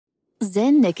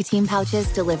Zyn nicotine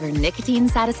pouches deliver nicotine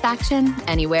satisfaction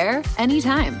anywhere,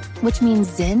 anytime, which means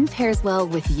Zyn pairs well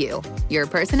with you, your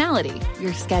personality,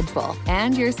 your schedule,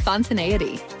 and your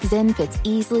spontaneity. Zyn fits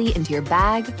easily into your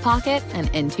bag, pocket, and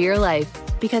into your life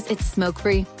because it's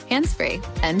smoke-free, hands-free,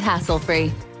 and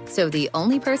hassle-free. So the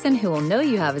only person who will know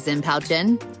you have a Zyn pouch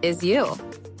in is you.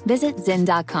 Visit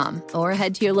Zyn.com or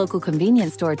head to your local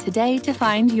convenience store today to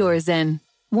find your Zyn.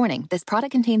 Warning, this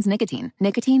product contains nicotine.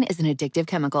 Nicotine is an addictive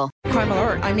chemical. Crime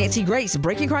Alert, I'm Nancy Grace.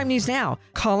 Breaking crime news now.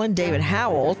 Colin David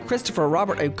Howell, Christopher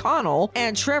Robert O'Connell,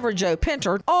 and Trevor Joe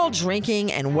Pinter all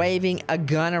drinking and waving a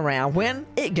gun around when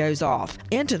it goes off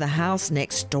into the house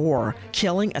next door,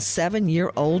 killing a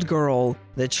 7-year-old girl.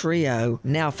 The trio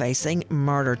now facing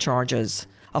murder charges.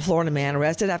 A Florida man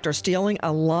arrested after stealing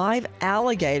a live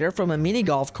alligator from a mini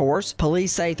golf course.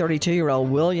 Police say 32-year-old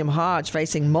William Hodge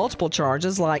facing multiple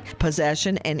charges like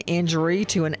possession and injury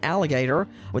to an alligator.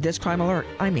 With this Crime Alert,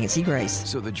 I'm Nancy Grace.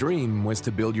 So the dream was to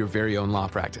build your very own law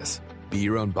practice. Be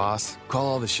your own boss, call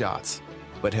all the shots.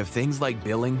 But have things like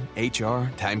billing, HR,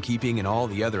 timekeeping, and all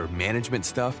the other management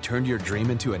stuff turned your dream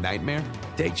into a nightmare?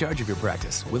 Take charge of your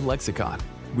practice with Lexicon.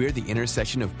 We're the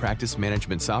intersection of practice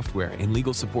management software and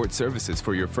legal support services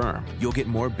for your firm. You'll get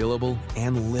more billable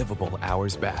and livable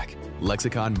hours back.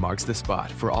 Lexicon marks the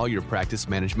spot for all your practice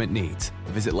management needs.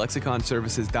 Visit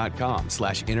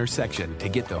lexiconservices.com/intersection to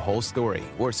get the whole story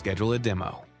or schedule a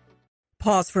demo.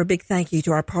 Pause for a big thank you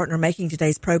to our partner making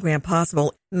today's program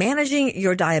possible. Managing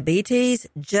your diabetes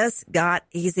just got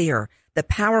easier. The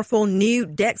powerful new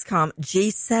Dexcom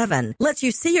G7 lets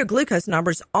you see your glucose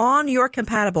numbers on your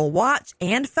compatible watch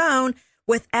and phone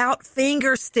without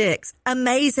finger sticks.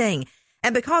 Amazing.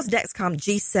 And because Dexcom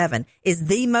G7 is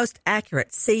the most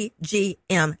accurate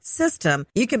CGM system,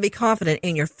 you can be confident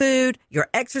in your food, your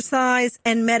exercise,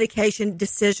 and medication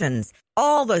decisions.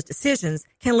 All those decisions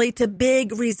can lead to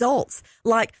big results,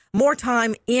 like more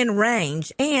time in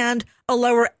range and a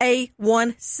lower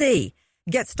A1C.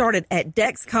 Get started at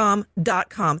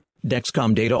Dexcom.com.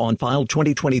 Dexcom data on file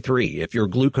 2023. If your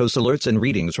glucose alerts and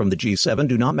readings from the G7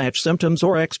 do not match symptoms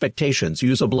or expectations,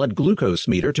 use a blood glucose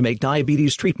meter to make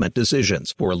diabetes treatment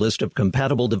decisions. For a list of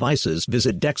compatible devices,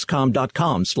 visit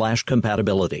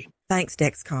Dexcom.com/compatibility. Thanks,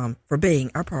 Dexcom, for being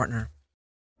our partner.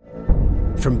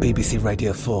 From BBC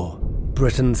Radio 4,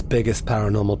 Britain's biggest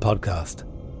paranormal podcast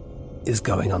is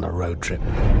going on a road trip.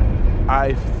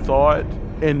 I thought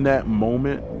in that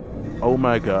moment, oh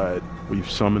my God, we've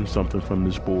summoned something from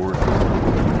this board.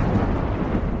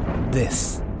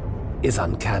 This is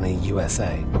Uncanny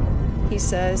USA. He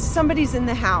says, somebody's in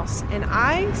the house, and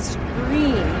I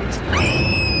screamed.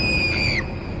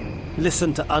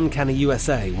 Listen to Uncanny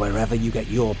USA wherever you get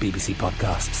your BBC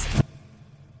podcasts,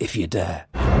 if you dare.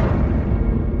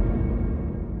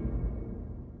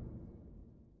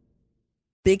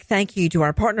 Big thank you to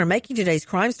our partner making today's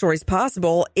crime stories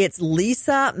possible. It's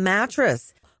Leesa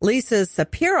Mattress. Leesa's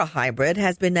Sapira Hybrid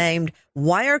has been named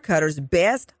Wirecutter's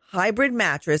best hybrid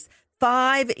mattress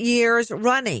 5 years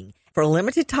running. For a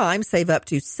limited time, save up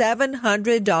to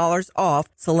 $700 off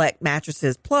select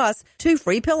mattresses plus 2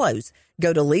 free pillows.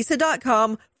 Go to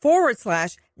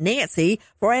Leesa.com/Nancy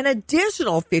for an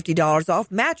additional $50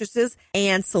 off mattresses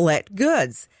and select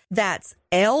goods. That's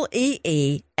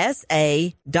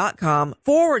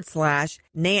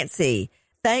LEESA.com/Nancy.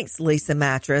 Thanks, Leesa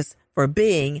Mattress, for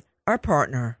being our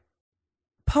partner.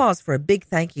 Pause for a big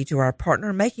thank you to our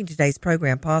partner making today's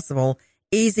program possible,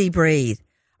 Easy Breathe.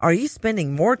 Are you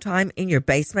spending more time in your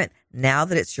basement now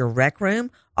that it's your rec room,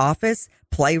 office,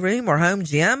 playroom, or home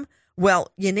gym?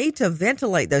 Well, you need to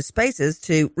ventilate those spaces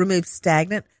to remove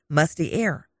stagnant, musty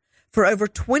air. For over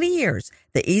 20 years,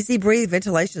 the Easy Breathe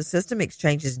ventilation system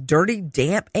exchanges dirty,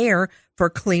 damp air for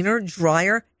cleaner,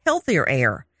 drier, healthier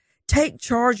air. Take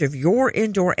charge of your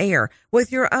indoor air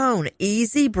with your own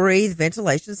Easy Breathe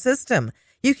ventilation system.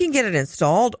 You can get it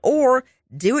installed or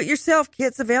do-it-yourself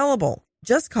kits available.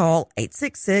 Just call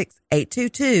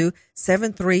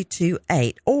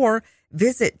 866-822-7328 or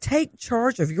visit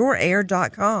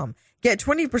TakeChargeOfYourAir.com. Get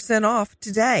 20% off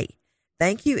today.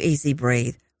 Thank you, Easy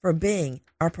Breathe, for being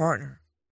our partner.